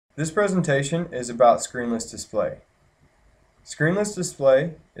This presentation is about screenless display. Screenless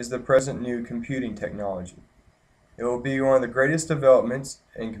display is the present new computing technology. It will be one of the greatest developments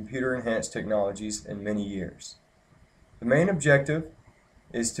in computer-enhanced technologies in many years. The main objective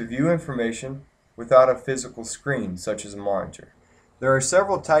is to view information without a physical screen, such as a monitor. There are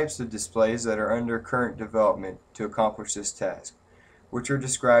several types of displays that are under current development to accomplish this task, which are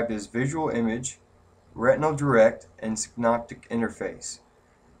described as visual image, retinal direct, and synoptic interface.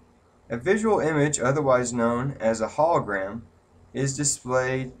 A visual image, otherwise known as a hologram, is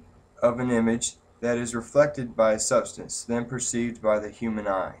display of an image that is reflected by a substance, then perceived by the human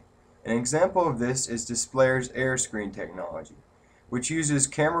eye. An example of this is Displayer's air screen technology, which uses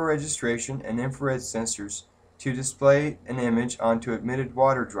camera registration and infrared sensors to display an image onto emitted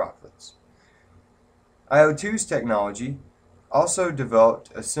water droplets. IO2's technology also developed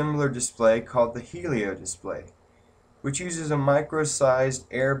a similar display called the helio display, which uses a micro-sized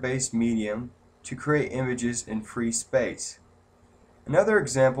air-based medium to create images in free space. Another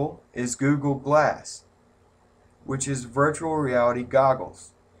example is Google Glass, which is virtual reality goggles.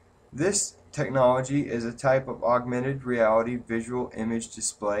 This technology is a type of augmented reality visual image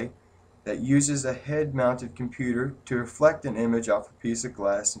display that uses a head-mounted computer to reflect an image off a piece of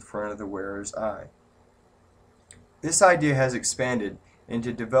glass in front of the wearer's eye. This idea has expanded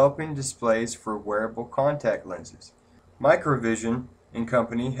into developing displays for wearable contact lenses. Microvision &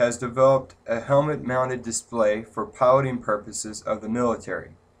 Company has developed a helmet-mounted display for piloting purposes of the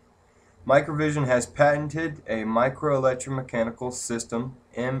military. Microvision has patented a microelectromechanical system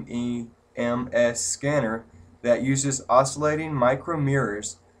MEMS scanner that uses oscillating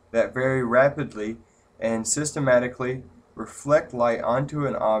micromirrors that very rapidly and systematically reflect light onto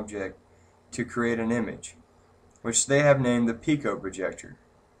an object to create an image, which they have named the Pico projector.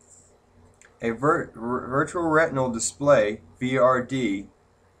 A virtual retinal display, VRD,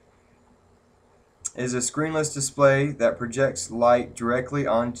 is a screenless display that projects light directly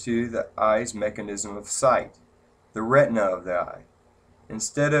onto the eye's mechanism of sight, the retina of the eye,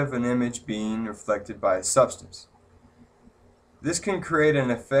 instead of an image being reflected by a substance. This can create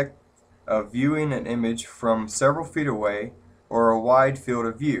an effect of viewing an image from several feet away or a wide field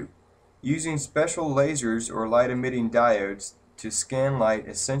of view, using special lasers or light-emitting diodes to scan light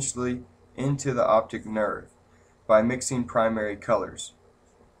essentially into the optic nerve by mixing primary colors.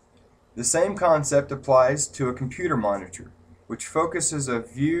 The same concept applies to a computer monitor, which focuses a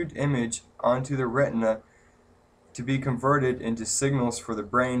viewed image onto the retina to be converted into signals for the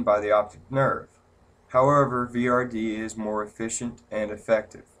brain by the optic nerve. However, VRD is more efficient and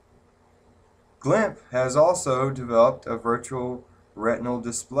effective. GLIMP has also developed a virtual retinal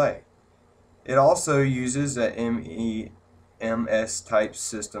display. It also uses a MEMS type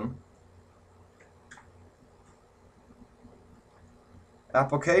system.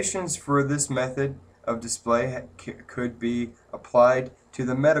 Applications for this method of display could be applied to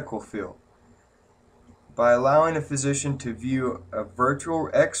the medical field by allowing a physician to view a virtual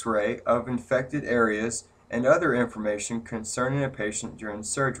X-ray of infected areas and other information concerning a patient during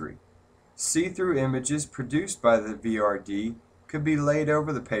surgery. See-through images produced by the VRD could be laid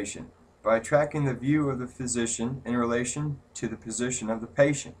over the patient by tracking the view of the physician in relation to the position of the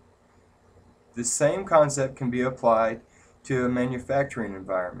patient. The same concept can be applied to a manufacturing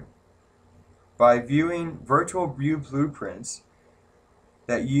environment by viewing virtual view blueprints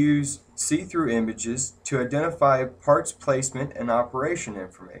that use see-through images to identify parts placement and operation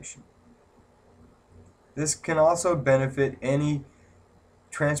information. This can also benefit any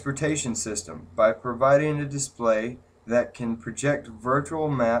transportation system by providing a display that can project virtual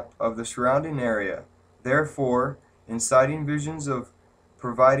map of the surrounding area, therefore inciting visions of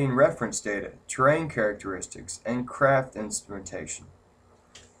providing reference data, terrain characteristics, and craft instrumentation.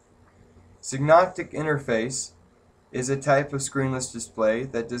 Synoptic interface is a type of screenless display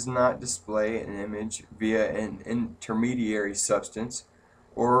that does not display an image via an intermediary substance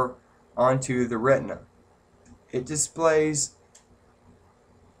or onto the retina. It displays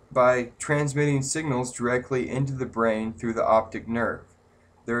by transmitting signals directly into the brain through the optic nerve.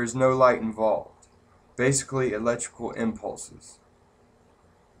 There is no light involved, basically electrical impulses.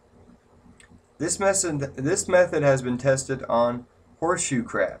 This method has been tested on horseshoe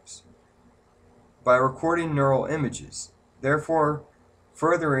crabs by recording neural images, therefore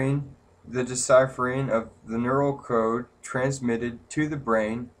furthering the deciphering of the neural code transmitted to the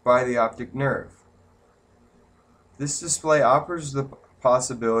brain by the optic nerve. This display offers the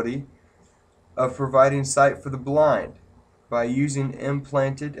possibility of providing sight for the blind by using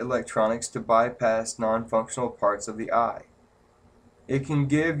implanted electronics to bypass non-functional parts of the eye. It can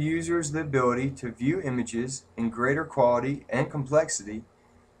give users the ability to view images in greater quality and complexity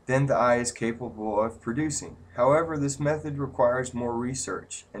than the eye is capable of producing. However, this method requires more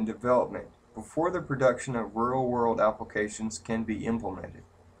research and development before the production of real-world applications can be implemented.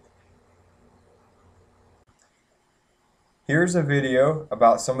 Here's a video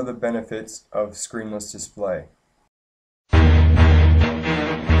about some of the benefits of screenless display.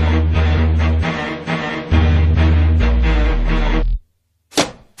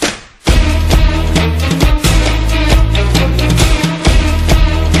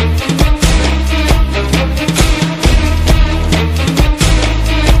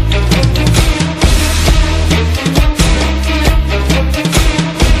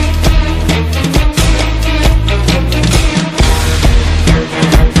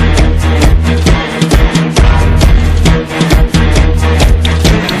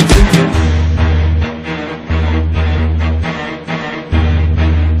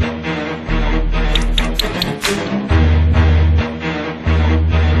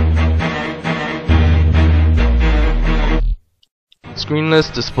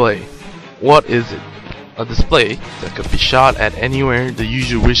 Screenless display. What is it? A display that could be shot at anywhere the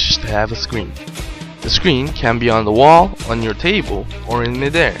user wishes to have a screen. The screen can be on the wall, on your table, or in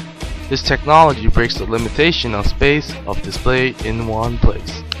midair. This technology breaks the limitation of space of display in one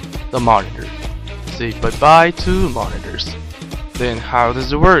place. The monitor. Say bye-bye to monitors. Then how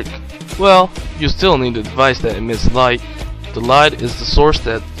does it work? Well, you still need a device that emits light. The light is the source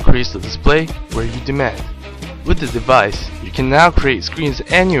that creates the display where you demand. With the device, you can now create screens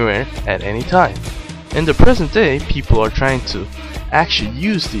anywhere at any time. In the present day, people are trying to actually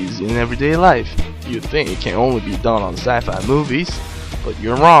use these in everyday life. You'd think it can only be done on sci-fi movies, but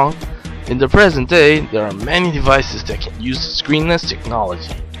you're wrong. In the present day, there are many devices that can use screenless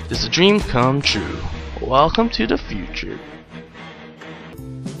technology. It's a dream come true. Welcome to the future.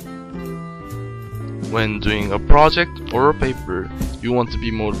 When doing a project or a paper, you want to be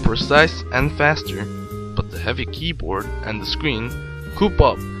more precise and faster. But the heavy keyboard and the screen coop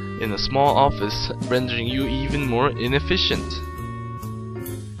up in a small office, rendering you even more inefficient.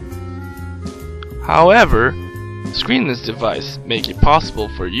 However, screenless device make it possible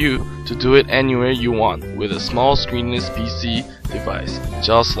for you to do it anywhere you want with a small screenless PC device,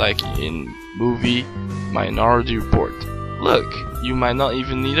 just like in movie Minority Report. Look, you might not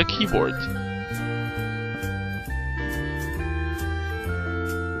even need a keyboard.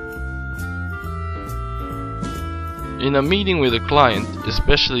 In a meeting with a client,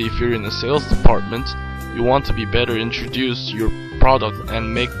 especially if you're in the sales department, you want to be better introduce your product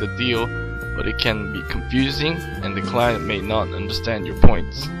and make the deal, but it can be confusing and the client may not understand your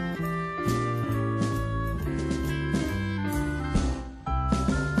points.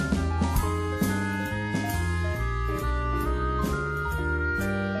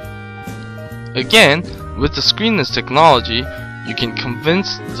 Again, with the screenless technology, you can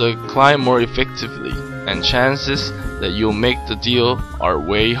convince the client more effectively, and chances that you'll make the deal are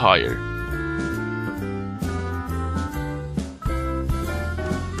way higher.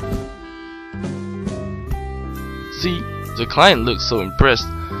 See, the client looks so impressed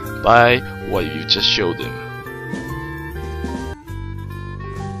by what you just showed him.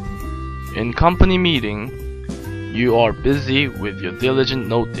 In company meeting, you are busy with your diligent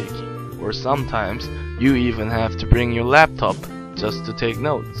note-taking, or sometimes you even have to bring your laptop just to take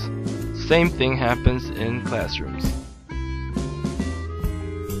notes. Same thing happens in classrooms.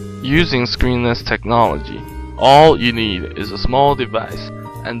 Using screenless technology, all you need is a small device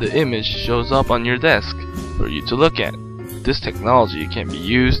and the image shows up on your desk for you to look at. This technology can be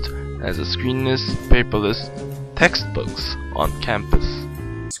used as a screenless, paperless textbooks on campus.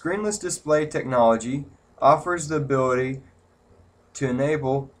 Screenless display technology offers the ability to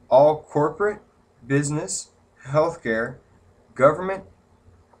enable all corporate, business, healthcare, government,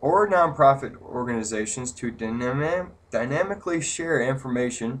 or nonprofit organizations to dynamically share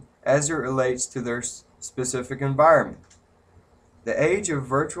information as it relates to their specific environment. The age of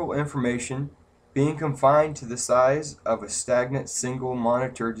virtual information being confined to the size of a stagnant single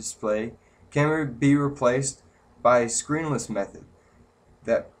monitor display can be replaced by a screenless method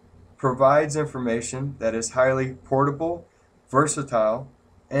that provides information that is highly portable, versatile,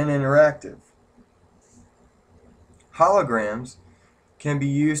 and interactive. Holograms can be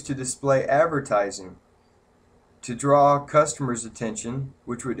used to display advertising to draw customers' attention,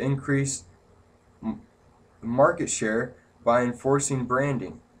 which would increase market share by enforcing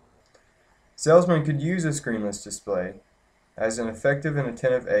branding. Salesmen could use a screenless display as an effective and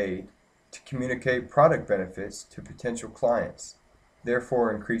attentive aid to communicate product benefits to potential clients,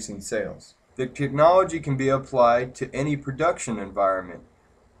 therefore increasing sales. The technology can be applied to any production environment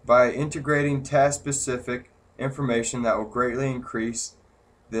by integrating task-specific information that will greatly increase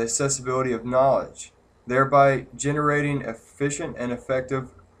the accessibility of knowledge, thereby generating efficient and effective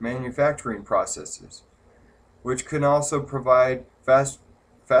manufacturing processes, which can also provide faster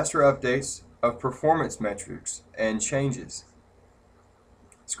updates of performance metrics and changes.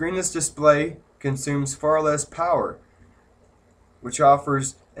 Screenless display consumes far less power, which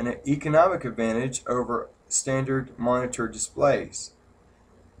offers an economic advantage over standard monitor displays.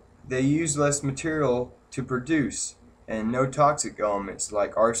 They use less material to produce and no toxic elements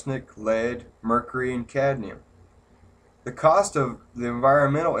like arsenic, lead, mercury, and cadmium. The cost of the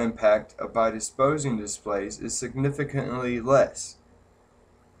environmental impact by disposing displays is significantly less,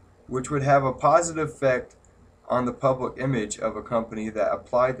 which would have a positive effect on the public image of a company that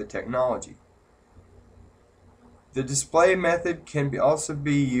applied the technology. The display method can also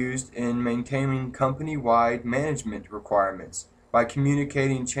be used in maintaining company-wide management requirements by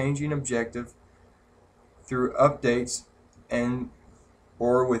communicating changing objectives through updates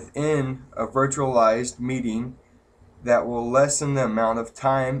or within a virtualized meeting that will lessen the amount of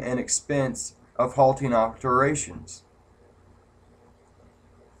time and expense of halting operations.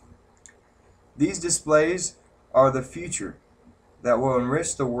 These displays are the future that will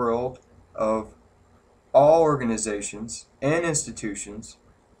enrich the world of all organizations and institutions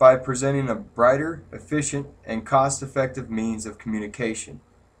by presenting a brighter, efficient, and cost-effective means of communication,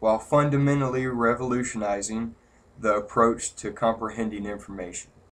 while fundamentally revolutionizing the approach to comprehending information.